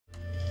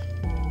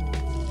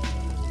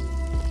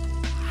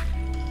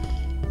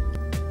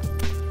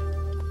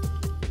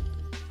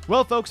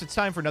Well, folks, it's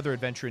time for another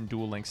adventure in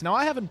Duel Links. Now,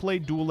 I haven't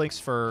played Duel Links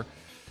for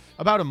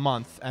about a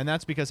month, and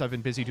that's because I've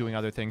been busy doing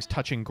other things,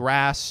 touching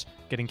grass,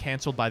 getting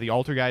canceled by the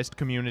Altergeist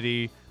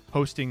community,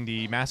 hosting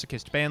the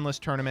Masochist Banlist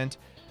tournament,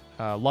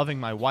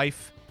 loving my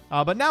wife.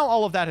 But now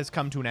all of that has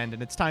come to an end,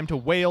 and it's time to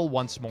wail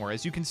once more.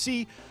 As you can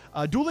see,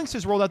 Duel Links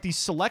has rolled out the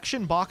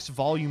Selection Box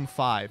Volume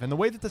 5, and the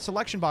way that the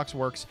Selection Box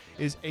works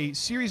is a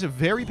series of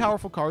very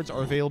powerful cards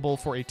are available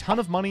for a ton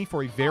of money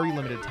for a very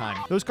limited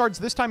time. Those cards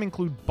this time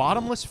include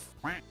Bottomless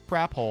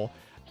Crap Hole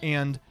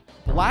and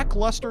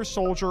Blackluster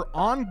Soldier,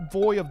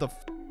 Envoy of the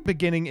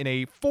Beginning in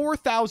a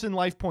 4,000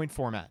 life point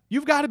format.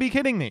 You've got to be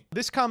kidding me.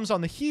 This comes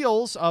on the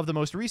heels of the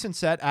most recent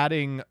set,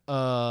 adding, the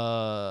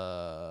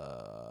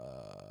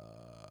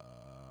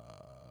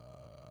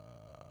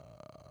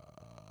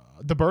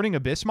Burning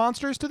Abyss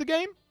monsters to the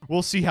game.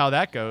 We'll see how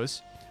that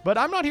goes. But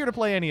I'm not here to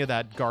play any of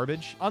that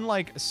garbage.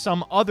 Unlike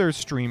some other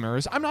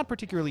streamers, I'm not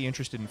particularly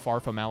interested in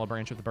Farfa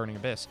Malabranch of the Burning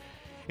Abyss.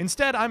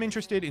 Instead, I'm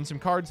interested in some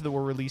cards that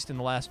were released in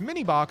the last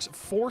mini-box,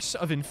 Force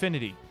of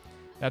Infinity.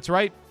 That's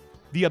right.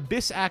 The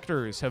Abyss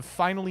actors have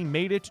finally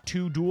made it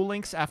to Duel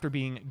Links after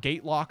being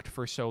gate-locked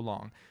for so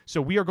long.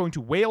 So we are going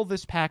to whale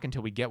this pack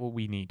until we get what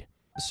we need.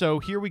 So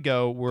here we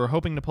go. We're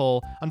hoping to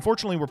pull...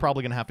 Unfortunately, we're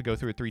probably going to have to go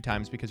through it 3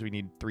 times because we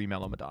need 3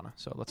 Mellow Madonna.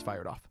 So let's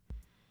fire it off.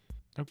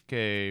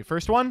 Okay,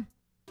 first one.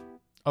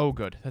 Oh,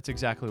 good. That's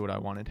exactly what I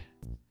wanted.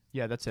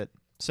 Yeah, that's it.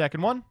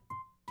 Second one.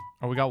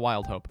 Oh, we got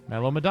Wild Hope.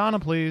 Mellow Madonna,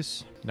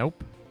 please.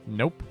 Nope.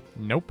 Nope.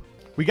 Nope.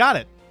 We got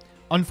it.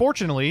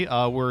 Unfortunately,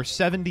 we're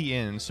 70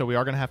 in, so we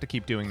are going to have to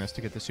keep doing this to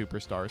get the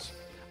superstars.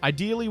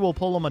 Ideally, we'll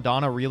pull a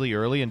Madonna really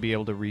early and be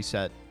able to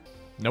reset.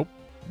 Nope.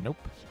 Nope.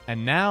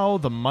 And now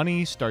the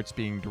money starts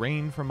being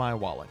drained from my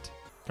wallet.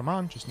 Come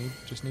on, just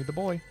need the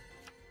boy.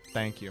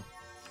 Thank you.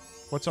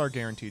 What's our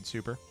guaranteed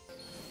super?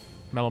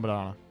 Mellow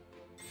Madonna.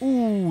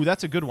 Ooh,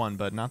 that's a good one,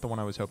 but not the one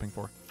I was hoping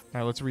for. All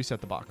right, let's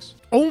reset the box.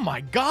 Oh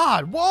my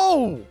god!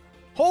 Whoa!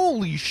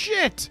 Holy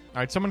shit! All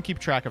right, someone keep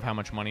track of how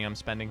much money I'm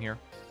spending here.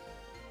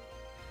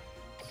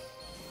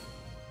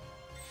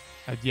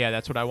 Yeah,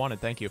 that's what I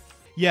wanted. Thank you.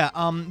 Yeah,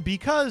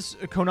 because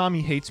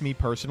Konami hates me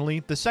personally,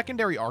 the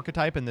secondary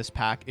archetype in this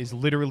pack is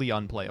literally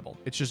unplayable.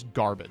 It's just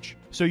garbage.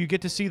 So you get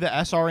to see the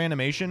SR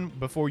animation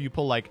before you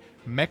pull, like,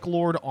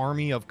 Mechlord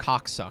Army of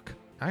Cocksuck.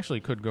 I actually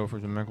could go for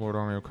some Mechlord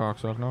Army of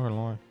Cocksuck, not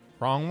gonna lie.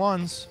 Wrong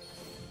ones.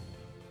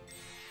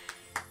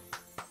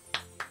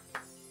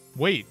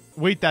 Wait,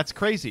 that's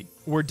crazy.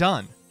 We're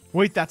done.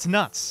 Wait, that's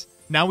nuts.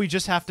 Now we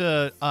just have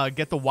to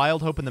get the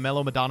Wild Hope and the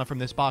Mellow Madonna from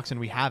this box, and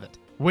we have it.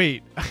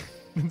 Wait,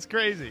 that's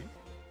crazy.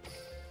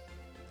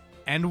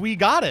 And we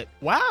got it.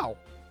 Wow.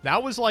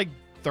 That was like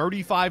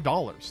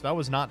 $35. That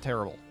was not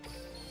terrible.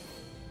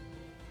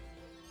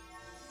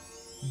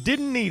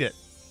 Didn't need it,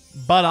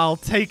 but I'll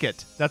take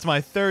it. That's my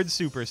 3rd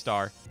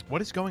superstar.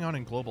 What is going on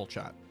in global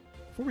chat?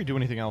 Before we do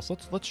anything else,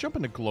 let's jump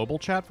into global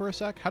chat for a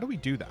sec. How do we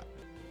do that?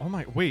 Oh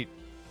my, wait.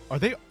 Are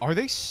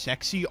they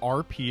sexy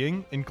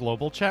RPing in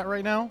global chat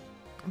right now?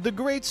 The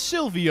great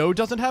Silvio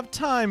doesn't have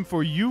time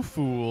for you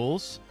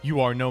fools.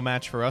 You are no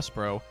match for us,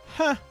 bro.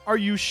 Huh, are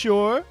you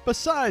sure?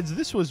 Besides,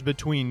 this was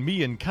between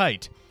me and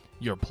Kite.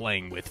 You're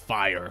playing with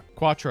fire.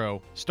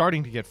 Quattro,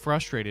 starting to get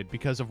frustrated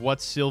because of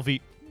what Sylvie...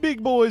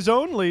 Big boys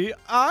only.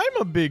 I'm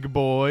a big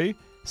boy.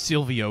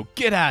 Silvio,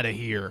 get out of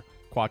here.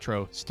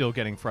 Quattro, still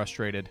getting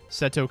frustrated.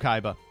 Seto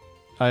Kaiba.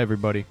 Hi,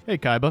 everybody. Hey,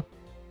 Kaiba.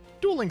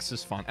 Duel Links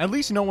is fun. At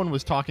least no one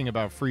was talking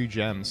about free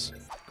gems.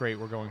 Great,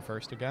 we're going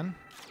first again.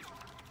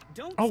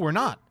 Oh, we're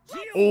not.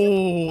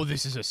 Oh,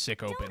 this is a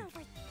sick open.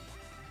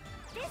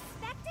 This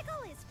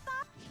spectacle is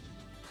fun.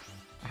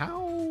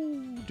 How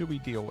do we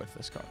deal with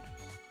this card?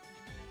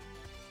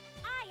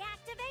 I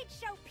activate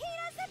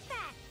Chopina's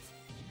effect.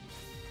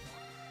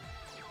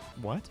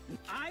 What?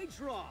 I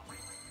draw.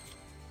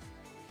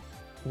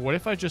 What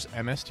if I just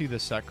MST the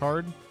set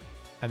card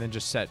and then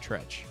just set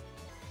Tretch?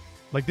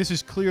 Like, this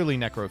is clearly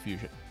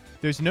Necrofusion.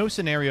 There's no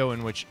scenario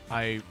in which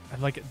like,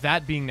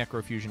 that being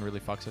Necrofusion really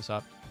fucks us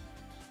up.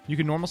 You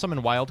can normal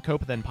summon Wild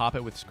Cope, then pop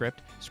it with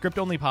Script. Script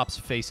only pops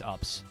face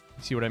ups.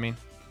 See what I mean?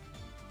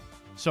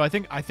 So I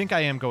think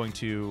I am going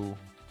to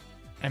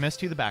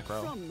MST the back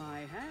row. From my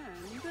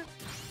hand.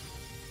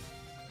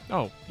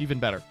 Oh, even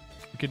better.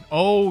 You can.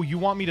 Oh, you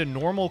want me to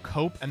normal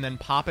Cope and then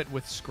pop it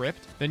with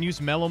Script? Then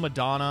use Mellow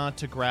Madonna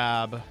to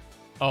grab.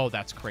 Oh,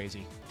 that's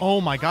crazy.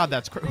 Oh my god,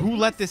 that's who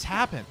let this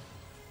happen?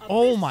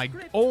 Oh my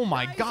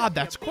god,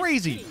 that's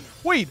crazy.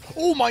 Wait,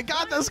 oh my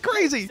god, that's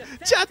crazy.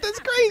 Chat, that's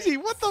crazy.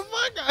 What the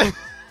fuck?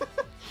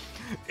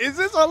 Is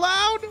this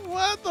allowed?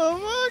 What the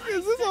fuck?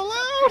 Is this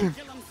allowed?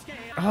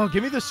 Oh,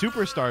 give me the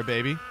superstar,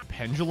 baby.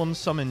 Pendulum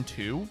summon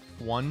 2?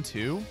 1,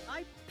 2?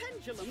 I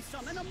pendulum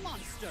summon a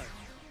monster.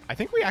 I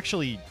think we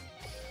actually...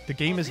 The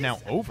game is now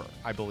over,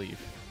 I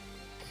believe.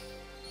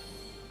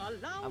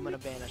 I'm gonna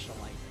banish a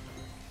light.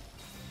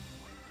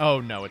 Oh,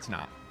 no, it's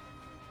not.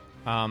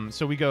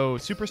 So we go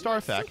Superstar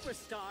Effect.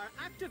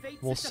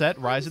 We'll set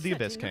Rise of the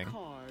Abyss King.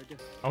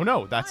 Oh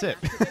no, that's it.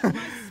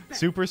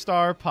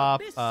 Superstar,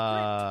 pop,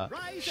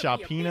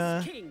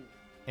 Chopina,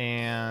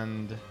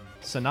 and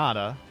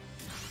Sonata.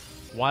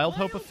 Wild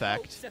Hope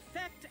effect. Hope's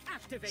effect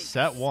activates.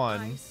 Set 1.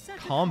 I set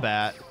it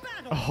Combat. off.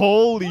 Battle.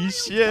 Holy Wild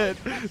shit.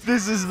 Hope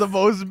This is the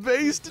most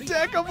based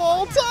deck of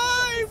all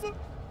time.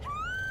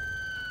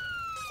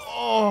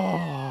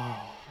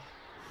 Oh.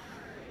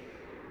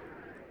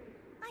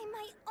 I'm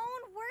my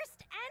own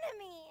worst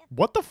enemy.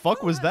 What the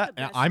fuck was Who has that?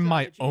 the best I'm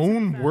my strategies and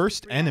own fastest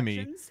worst enemy.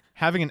 reactions?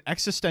 Having an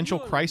existential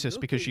You're crisis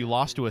because she looking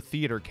lost at to a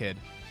theater kid.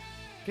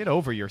 Get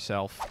over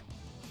yourself.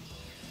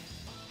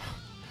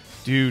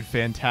 Dude,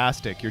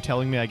 fantastic. You're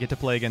telling me I get to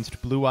play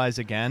against Blue Eyes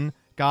again?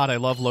 God, I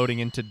love loading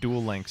into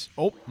Duel Links.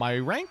 Oh, my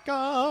rank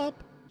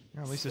up!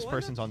 Yeah, at least this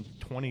person's on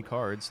 20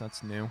 cards.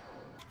 That's new.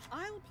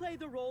 I'll play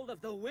the role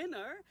of the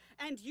winner,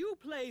 and you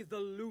play the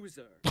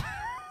loser.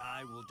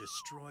 I will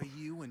destroy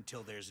you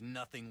until there's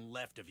nothing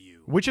left of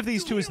you. Which of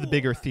these two is the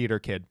bigger theater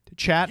kid?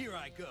 Chat, Here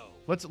I go.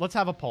 let's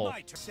have a poll.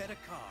 My turn. Set a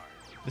card.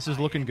 This is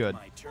I looking end good.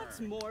 my turn. What's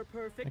more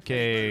perfect?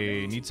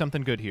 Okay, than need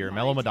something good here. my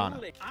Mellow Madonna.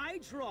 dueling? I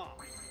draw.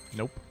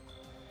 Nope.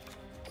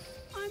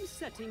 I'm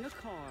setting a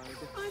card.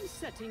 I'm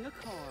setting a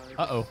card.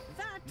 Uh-oh.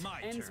 That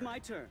My ends turn. my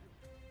turn.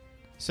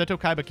 Seto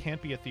Kaiba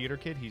can't be a theater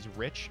kid. He's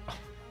rich.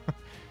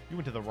 You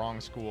went to the wrong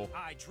school.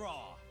 I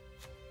draw.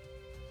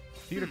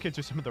 Theater kids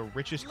are some of the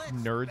richest Let's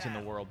nerds in the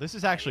battle. world. This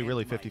is actually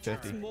really I end my 50-50.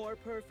 What's more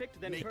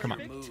perfect than Make perfect? Come on.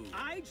 your move.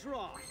 I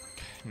draw.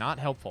 Not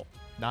helpful.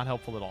 Not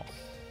helpful at all.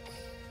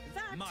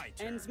 That My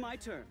turn. ends my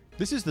turn.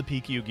 This is the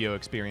peak Yu-Gi-Oh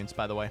experience,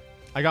 by the way.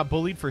 I got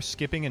bullied for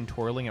skipping and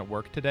twirling at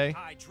work today.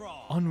 I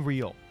draw.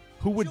 Unreal.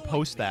 Who would Join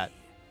post me. that?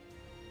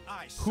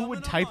 I Who would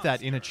summon a type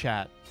that in a monster.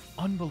 chat?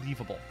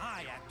 Unbelievable.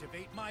 I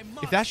activate my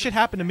If that shit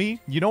happened to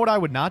me, you know what I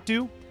would not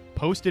do?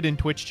 Post it in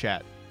Twitch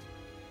chat.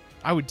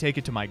 I would take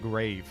it to my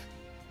grave.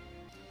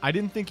 I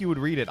didn't think you would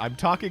read it. I'm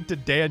talking to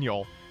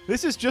Daniel.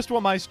 This is just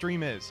what my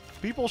stream is.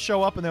 People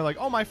show up and they're like,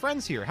 oh, my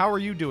friend's here. How are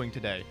you doing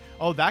today?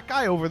 Oh, that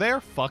guy over there?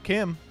 Fuck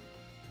him.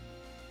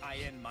 I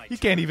end my He turn.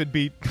 can't even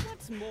beat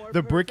What's more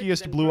the perfect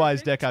brickiest than Blue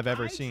Eyes perfect? deck I've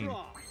ever I seen.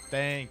 draw.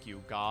 Thank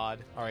you, God.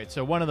 All right,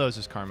 so one of those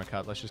is Karma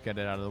Cut. Let's just get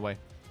it out of the way.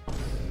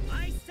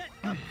 I set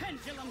the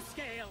pendulum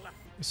scale.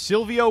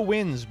 Silvio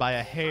wins by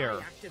a hair.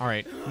 All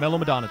right, Mellow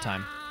Madonna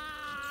time.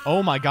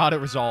 Oh my God, it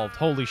resolved.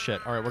 Holy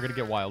shit. All right, we're going to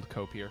get Wild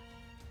Cope here.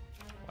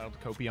 Wild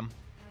Copium.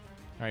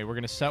 All right, we're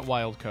going to set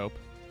Wild Cope.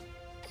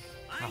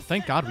 I Oh,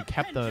 thank set God we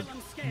kept the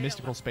pendulum scale.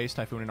 Mystical Space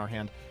Typhoon in our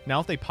hand. Now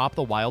if they pop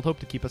the Wild Hope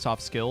to keep us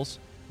off skills,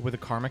 with a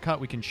Karma Cut,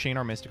 we can chain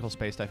our Mystical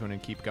Space Typhoon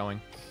and keep going.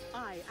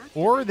 I activate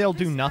Or they'll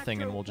do this nothing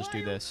after and we'll just do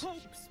Wild this.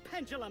 Hope's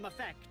pendulum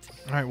effect.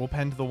 All right, we'll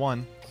pend the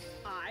one.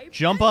 I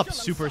Jump up,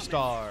 pendulum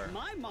superstar. summon.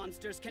 My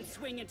monsters can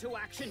swing into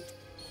action.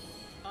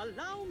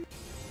 Allow me.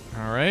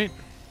 All right.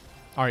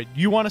 All right,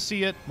 you want to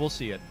see it? We'll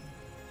see it.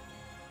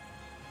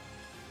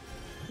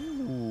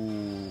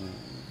 Ooh.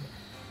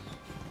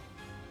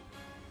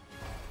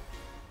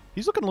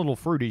 He's looking a little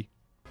fruity.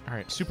 All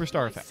right,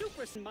 Superstar effect.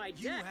 My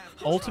You deck. have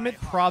to Ultimate try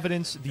hard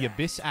Providence, to the attack.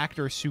 Abyss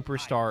Actor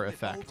Superstar I flip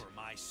effect. over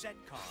my set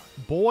card.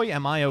 Boy,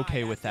 am I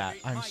okay with that.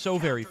 activate I'm my so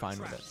very counter fine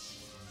with trap.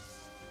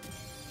 it.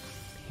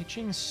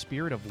 Pitching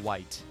Spirit of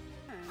White.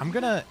 I'm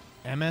gonna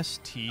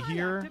MST I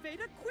here, activate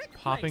a quick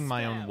popping play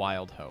my own spell.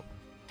 Wild Hope.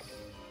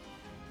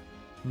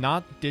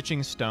 Not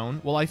ditching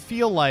Stone. Well, I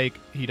feel like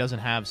he doesn't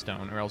have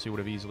Stone, or else he would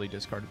have easily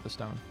discarded the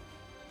Stone.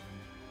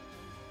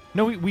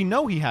 No, we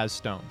know he has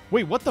Stone.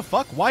 Wait, what the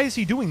fuck? Why is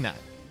he doing that?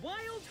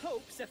 Wild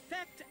Hope's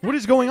effect. What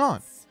is going on?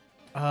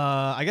 activates.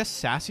 I guess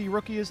Sassy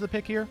Rookie is the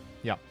pick here?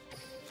 Yeah.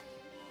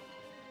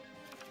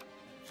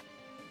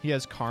 He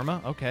has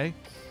Karma. Okay.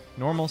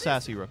 Normal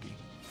Sassy Rookie.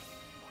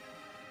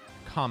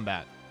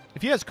 Combat.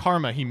 If he has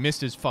Karma, he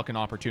missed his fucking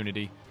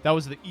opportunity. That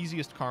was the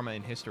easiest Karma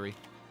in history.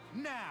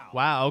 Now.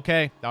 Wow,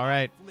 okay. All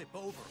right. Flip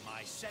over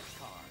my set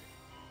card.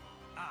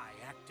 I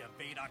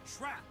activate a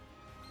trap.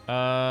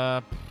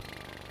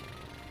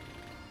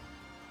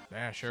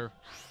 Yeah, sure.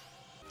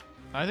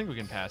 I think we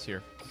can pass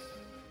here.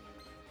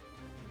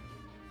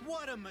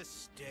 What a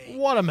mistake.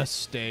 What a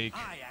mistake.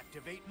 I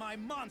activate my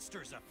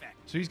monster's effect.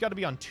 So he's got to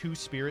be on 2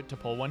 Spirit to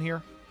pull one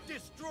here?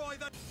 Destroy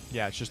the.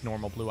 Yeah, it's just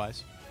normal Blue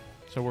Eyes.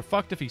 So we're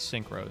fucked if he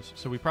synchros.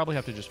 So we probably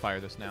have to just fire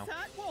this now.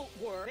 That won't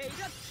work. Made a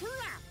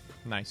trap.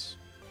 Nice.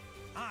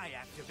 I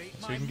activate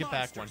So my we can get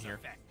back one monster's here.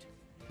 effect.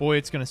 Boy,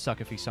 it's going to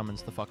suck if he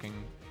summons the fucking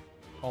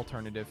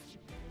alternative.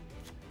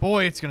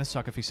 Boy, it's going to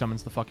suck if he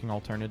summons the fucking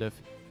alternative.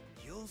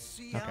 You'll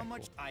see Okay, how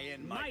much cool. I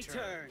end My my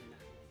turn.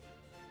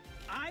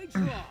 I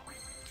draw.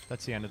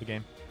 That's the end of the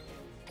game.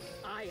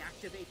 I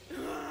activate.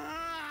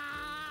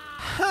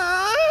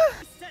 Huh?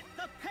 Set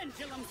the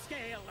pendulum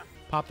scale.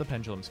 Pop the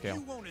pendulum scale.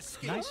 You won't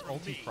escape Nice from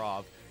ulti me.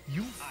 prov.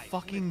 You I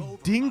fucking flip over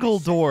my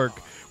dingle-dork.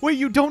 set card. Wait,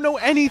 you don't know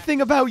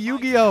anything about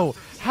Yu-Gi-Oh!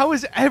 How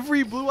is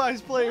every Blue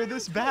Eyes player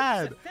this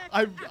bad?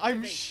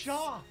 I'm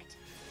shocked.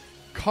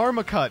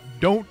 Karma Cut.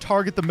 Don't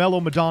target the Mellow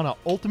Madonna.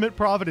 Ultimate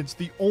Providence.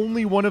 The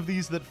only one of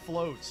these that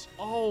floats.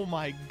 Oh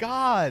my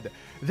god.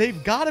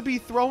 They've got to be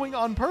throwing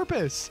on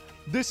purpose.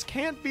 This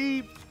can't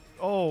be...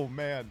 Oh,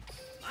 man.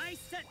 I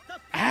set the pendulum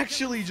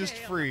Actually just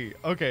scale. free.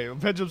 Okay,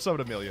 Pendulum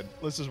Summon a million.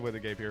 Let's just win the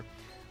game here.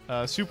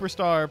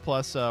 Superstar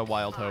plus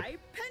Wild Hope.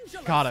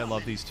 God, I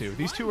love these two.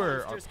 These two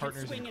are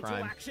partners in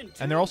crime.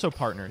 And they're also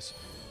partners.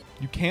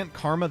 You can't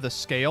karma the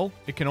scale.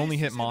 It can only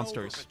hit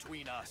monsters.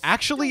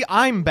 Actually,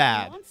 I'm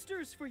bad.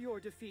 Monsters for your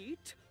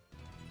defeat.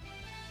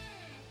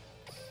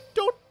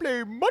 Don't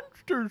blame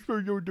monsters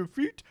for your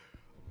defeat.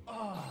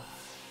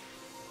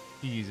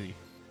 Easy.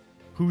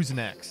 Who's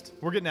next?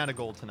 We're getting out of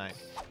gold tonight.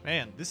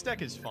 Man, this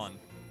deck is fun.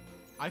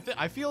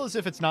 I feel as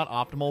if it's not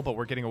optimal, but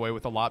we're getting away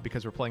with a lot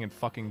because we're playing in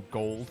fucking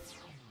gold.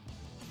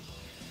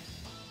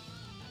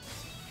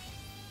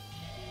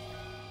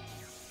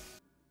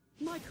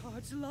 My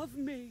cards love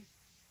me.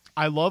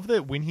 I love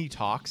that when he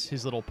talks,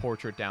 his little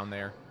portrait down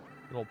there,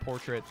 Don't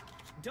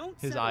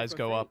his settle eyes for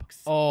go up.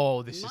 fakes.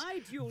 Oh,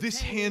 this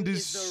hand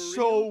is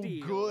so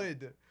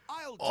good.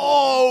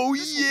 Oh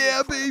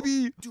yeah,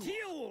 baby.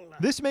 Duel.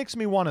 This makes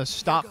me want to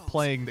stop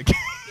playing the game.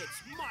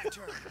 It's my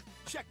turn.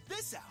 Check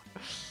this out.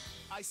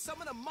 I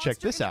summon a monster Check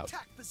this in out.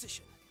 attack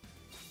position.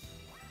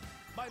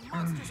 My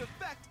monster's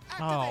effect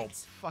Oh,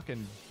 activates.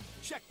 fucking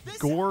Check this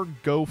Gore, out.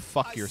 go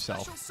fuck I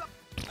yourself.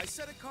 I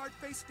set a card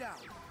face down.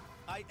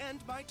 I end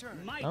my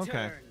turn. My Okay.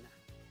 turn.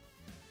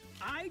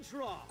 I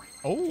draw.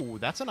 Oh,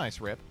 that's a nice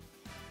rip.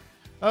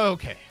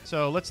 Okay,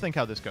 so let's think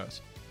how this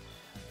goes.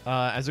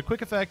 As a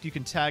quick effect, you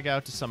can tag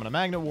out to summon a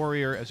Magnet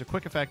Warrior. As a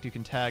quick effect, you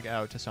can tag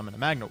out to summon a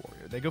Magnet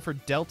Warrior. They go for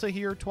Delta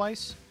here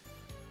twice.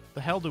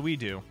 The hell do we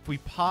do? If we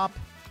pop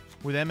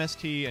with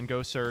MST and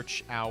go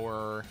search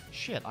our...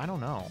 Shit, I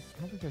don't know. I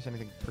don't think there's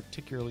anything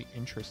particularly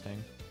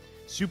interesting.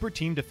 Super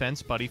Team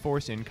Defense Buddy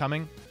Force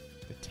incoming.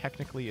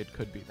 Technically, it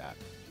could be that.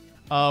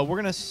 We're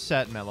going to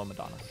set Mellow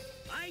Madonna.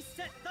 I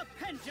set the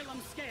pendulum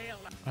scale.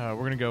 We're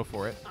going to go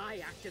for it. I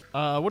active.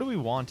 What do we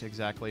want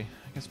exactly?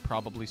 I guess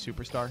probably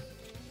Superstar.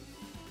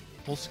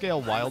 We'll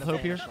scale Wild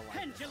Hope here. The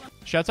pendulum.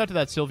 Shouts out to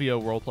that Silvio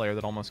role player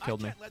that almost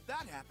killed I me. can't let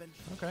that happen.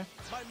 Okay,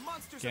 My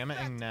monster's Gamma-ing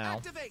effect now.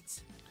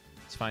 activates.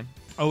 it's fine.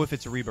 Oh, if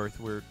it's a rebirth,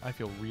 I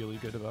feel really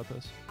good about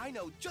this. I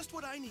know just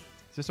what I need.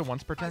 Is this a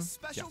once per I turn?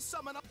 special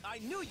summon. I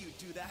knew you'd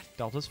do that.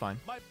 Delta's fine.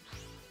 My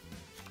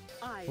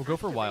I We'll go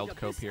for activate Wild Abyss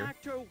Cope here.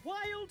 Actor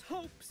Wild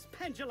Hope's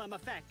pendulum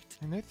effect.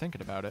 And they're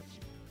thinking about it.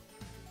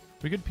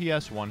 We could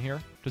PS1 here.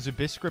 Does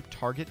Abyss Script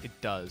target? It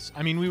does.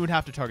 I mean, we would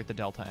have to target the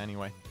Delta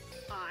anyway.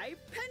 I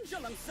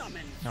pendulum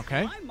summon.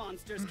 Okay. My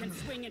monsters can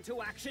swing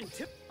into action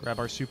too. Grab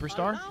our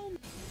Superstar. Allow-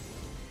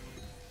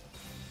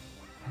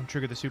 And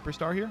trigger the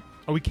Superstar here.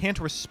 Oh, we can't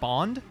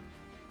respond?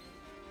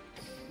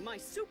 My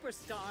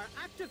superstar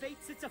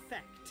activates its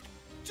effect.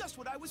 just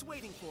what I was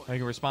waiting for. I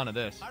can respond to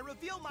this. I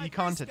reveal my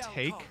Econ to face down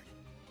take. card.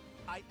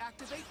 I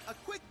activate a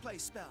quick play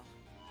spell.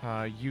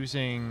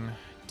 Using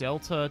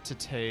Delta to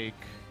take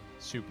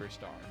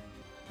Superstar.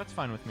 That's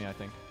fine with me, I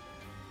think.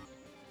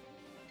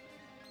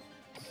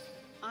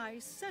 I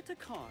set a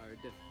card.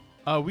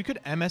 We could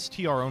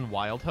MST our own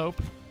Wild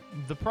Hope.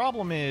 The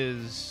problem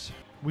is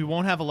we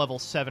won't have a level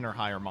 7 or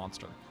higher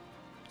monster.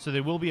 So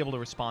they will be able to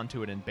respond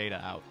to it in beta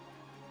out.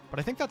 But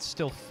I think that's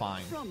still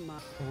fine. From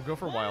We'll go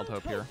for Wild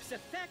Hope here. Hope's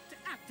effect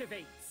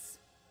activates.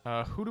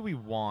 Who do we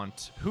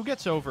want? Who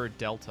gets over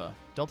Delta?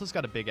 Delta's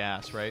got a big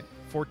ass, right?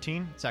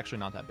 14? It's actually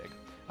not that big.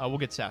 We'll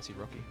get Sassy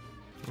Rookie.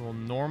 We'll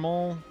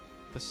normal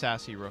the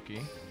Sassy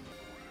Rookie.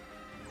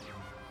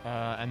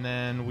 And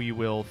then we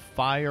will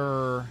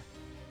fire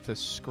the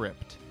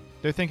script.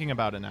 They're thinking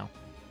about it now.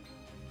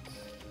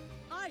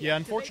 I Yeah, activate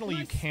unfortunately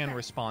my you can spell.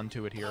 respond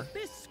to it here.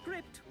 Abyss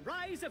script,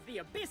 Rise of the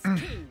Abyss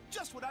King.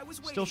 Just what I was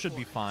waiting Still should for.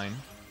 be fine.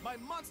 My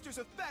monster's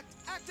effect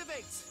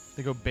activates.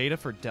 They go beta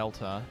for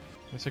Delta.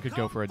 Guess I could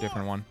go for a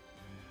different one.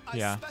 I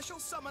Yeah. special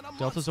summon a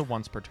Delta's a monster.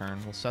 once per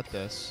turn. We'll set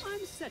this.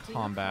 I'm setting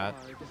Combat.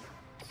 a card.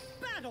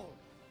 Battle.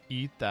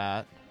 Eat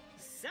that.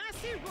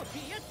 Sassy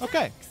Rookie attacks.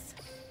 Okay.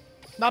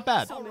 Not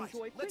bad. Some All right,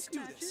 enjoy let's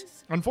quick do this.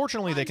 matches.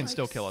 Unfortunately, they I can like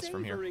still kill us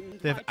from here. savoring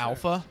They have my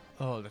Alpha.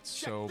 Oh, that's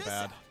Check so this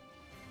bad. out.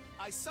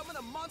 I summon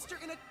a monster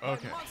in a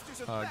Okay. my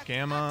monster's Uh, effect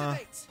Gamma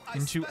activates. I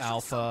into special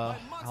Alpha.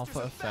 summon my Alpha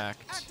monster's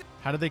effect. acti-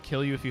 How do they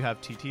kill you if you have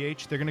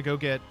TTH? They're going to go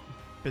get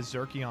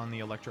Berserky on the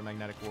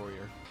Electromagnetic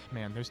Warrior.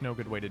 Man, there's no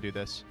good way to do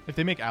this. If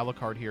they make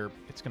Alucard here,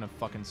 it's going to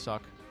fucking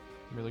suck.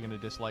 I'm really going to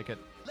dislike it.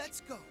 Let's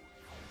go.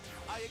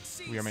 I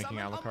exceed We are making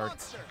summon a Alucard.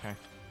 monster. Okay.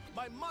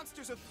 My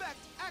monster's effect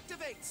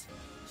activates.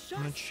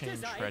 I'm going to Just change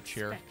as I Stretch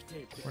here.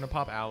 expected. We're going to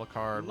pop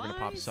Alucard. We're going to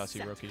pop My Sussy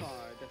set Rookie. card.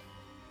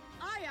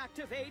 I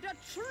activate a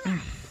trap.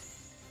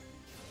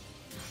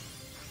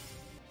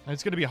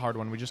 It's going to be a hard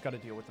one. We just got to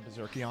deal with the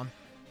Berserky on.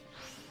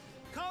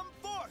 Come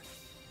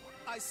forth.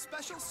 I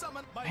special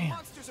summon my Man.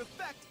 monster's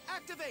effect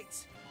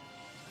activates.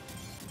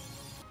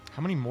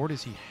 How many more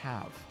does he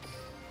have?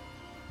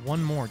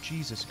 One more.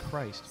 Jesus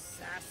Christ.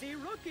 Sassy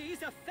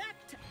Rookie's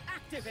effect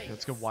activates. Okay,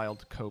 let's go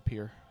Wild Cope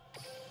here.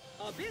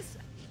 Abyss.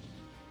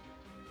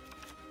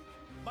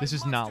 My This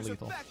is not monster's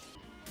lethal. effect-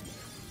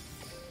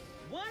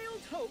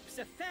 Wild Hope's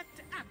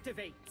effect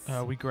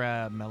activates. We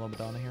grab Mellow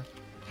Madonna here.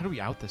 How do we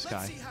out this Let's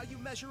guy? see how you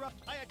measure up.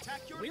 I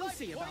attack your We'll life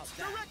see about points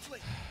that. directly.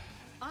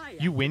 I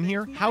You win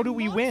here? activate How my do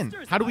we win?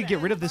 monster's How do we get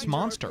rid of effect. this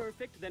monster?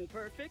 Perfect, then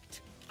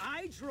perfect.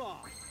 I draw.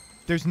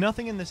 There's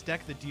nothing in this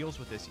deck that deals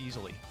with this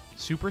easily.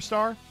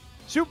 Superstar?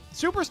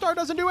 Superstar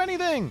doesn't do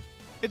anything.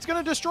 It's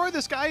gonna destroy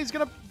this guy. He's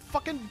gonna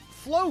fucking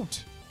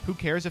float. Who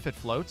cares if it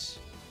floats?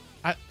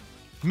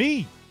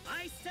 Me.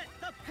 I set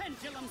the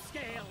pendulum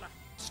scale.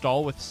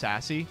 Stall with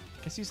Sassy.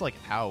 Guess he's like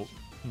out.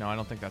 No, I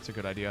don't think that's a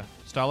good idea.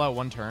 Stall out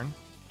 1 turn.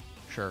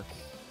 Sure.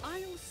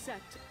 I'll set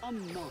a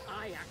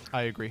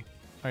I agree.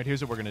 All right,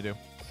 here's what we're gonna do.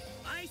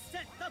 I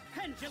set the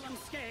pendulum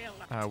scale.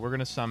 We're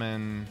gonna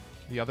summon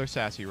the other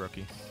Sassy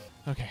rookie.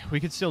 Okay, we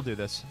could still do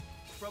this.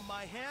 From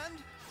my hand,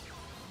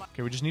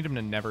 Okay, we just need him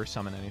to never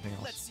summon anything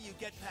let's else. see you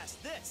get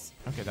past this.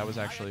 Okay, that was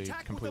I actually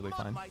attack completely with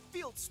a fine. My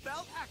field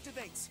spell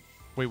activates.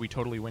 Wait, we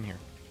totally win here.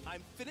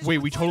 I'm finished Wait,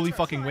 with we my totally turn.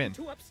 fucking win.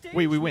 To upstage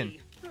Wait, we win.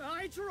 me.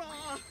 I draw.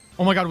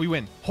 Oh my god, we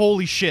win.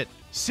 Holy shit.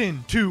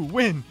 Sin 2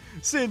 win.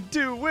 Sin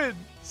 2 win.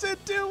 Sin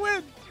 2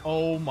 win.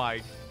 Oh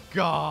my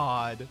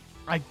god.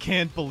 I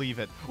can't believe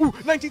it. Ooh,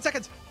 19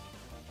 seconds.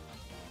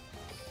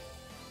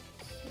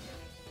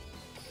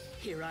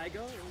 Here I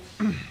go.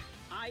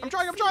 I'm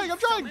trying.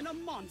 Summon a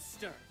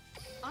monster.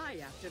 I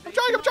activate I'm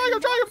trying.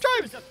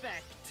 monster's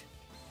effect.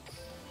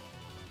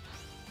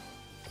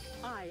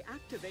 I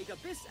activate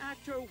Abyss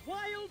Actor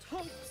Wild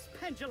Hope's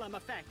pendulum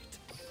effect.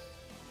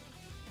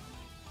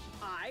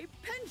 I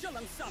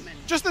pendulum summon.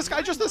 Just this guy,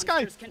 My just this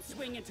guy. monsters can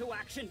swing into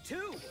action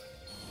too.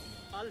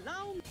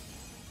 Allow me.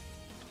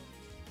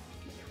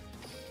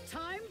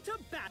 Time to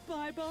bat.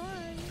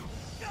 Bye-bye.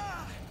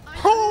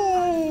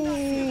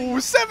 Oh,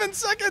 7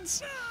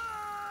 seconds.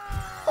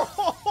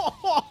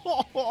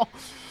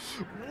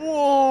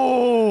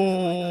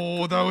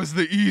 Whoa, that was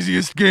the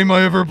easiest game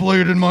I ever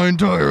played in my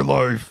entire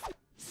life.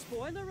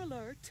 Spoiler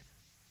alert.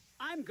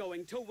 I'm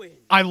going to win.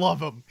 I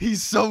love him.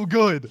 He's so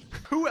good.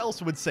 Who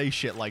else would say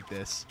shit like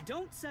this?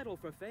 Don't settle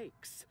for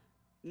fakes.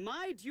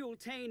 My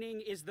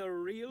dual-taining is the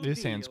real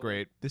This deal. hand's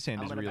great. This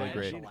hand is really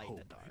great. Embrace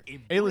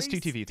A-list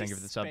TTV, thank you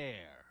for the sub. despair.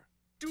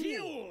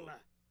 Duel!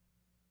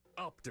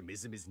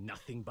 Optimism is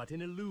nothing but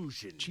an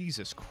illusion.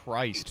 Jesus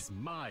Christ. It's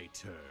my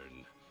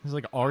turn. This is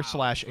like I'll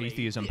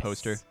r/atheism play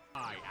poster. this.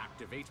 I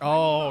activate my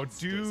Oh,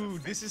 monster's dude,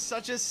 effect. this is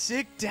such a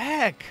sick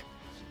deck.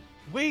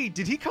 Wait,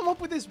 did he come up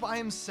with this by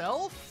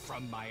himself?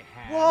 From my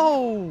hand.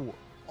 Whoa.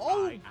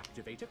 Oh, I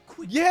activate a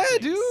quick yeah, play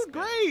dude,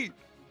 spell. great.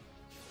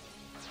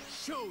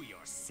 Show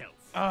yourself.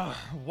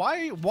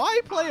 Why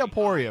play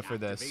Aporia for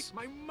Activate this?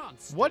 my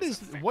monster's What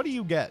effect. do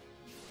you get?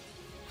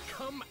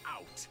 Come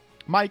out.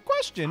 My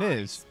question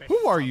is, Special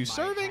who are from you my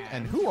serving and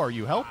hand. who are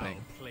you helping?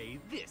 I'll play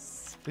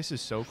this. This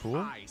is so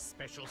cool. My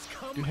specials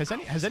come Dude, has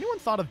out. anyone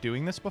thought of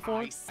doing this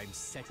before? I'm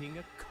setting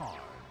a card.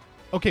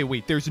 Okay,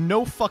 wait, there's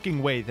no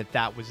fucking way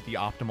that was the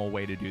optimal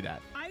way to do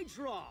that. I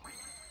draw.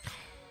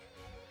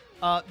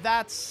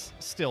 That's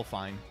still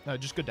fine.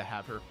 Just good to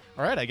have her.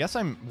 All right, I guess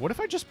what if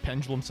I just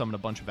pendulum summon a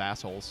bunch of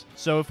assholes?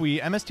 So if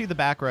we MST the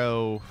back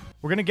row,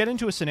 we're going to get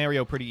into a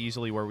scenario pretty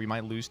easily where we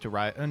might lose to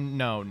Riot.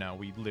 No,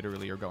 we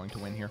literally are going to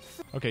win here.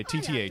 Okay,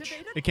 TTH.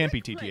 It can't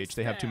be TTH.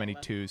 They have too many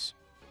 2s.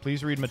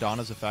 Please read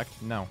Madonna's effect.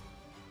 No.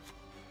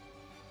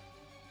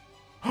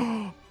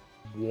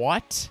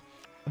 What?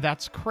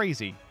 That's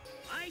crazy.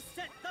 I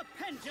set the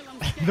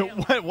pendulum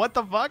scale. What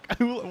the fuck?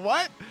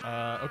 What?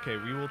 Okay,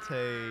 we will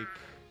take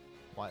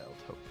Wild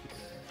Hope here.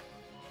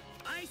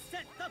 I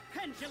set the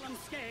pendulum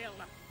scale.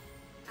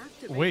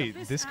 Activate Wait,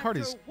 Abyss this card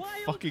Actor is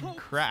Wild fucking Hope's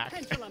cracked.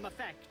 Pendulum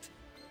effect.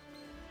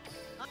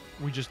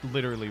 We just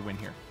literally win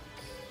here.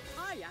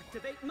 I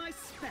activate my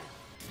spell.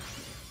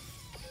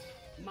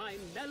 My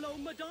Mellow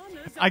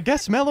Madonna's I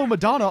guess Mellow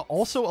Madonna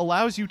also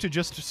allows you to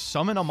just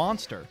summon a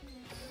monster.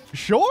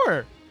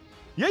 Sure.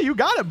 Yeah, you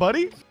got it,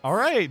 buddy. All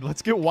right,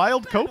 let's get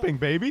wild coping,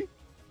 baby.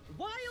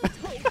 Wild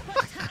Hope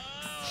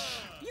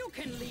attacks. You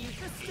can leave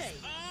the stage.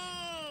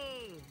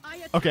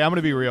 Okay, I'm going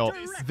to be real.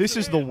 This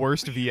is the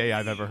worst VA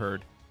I've ever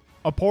heard.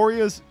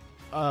 Aporia's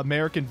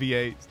American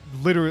VA,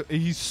 literally,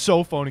 he's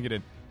so phoning it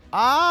in.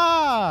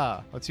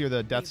 Ah! Let's hear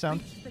the death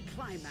sound. We've reached the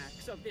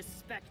climax of this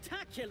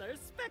spectacular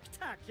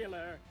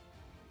spectacular.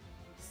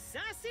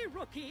 Sassy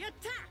Rookie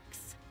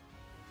attacks.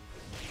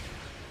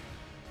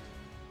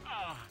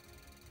 Ah.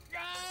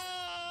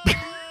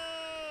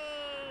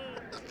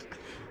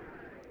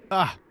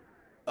 I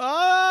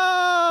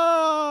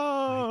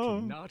Oh!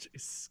 cannot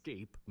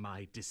escape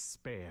my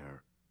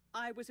despair.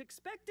 I was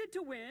expected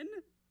to win,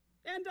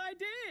 and I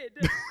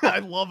did. I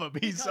love him.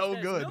 He's Because so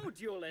there's good. no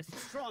duelist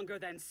stronger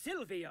than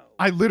Silvio.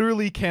 I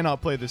literally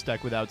cannot play this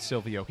deck without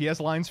Silvio. He has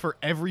lines for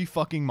every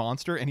fucking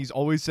monster, and he's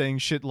always saying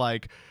shit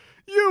like,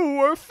 "You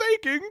were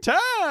faking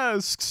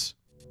tasks."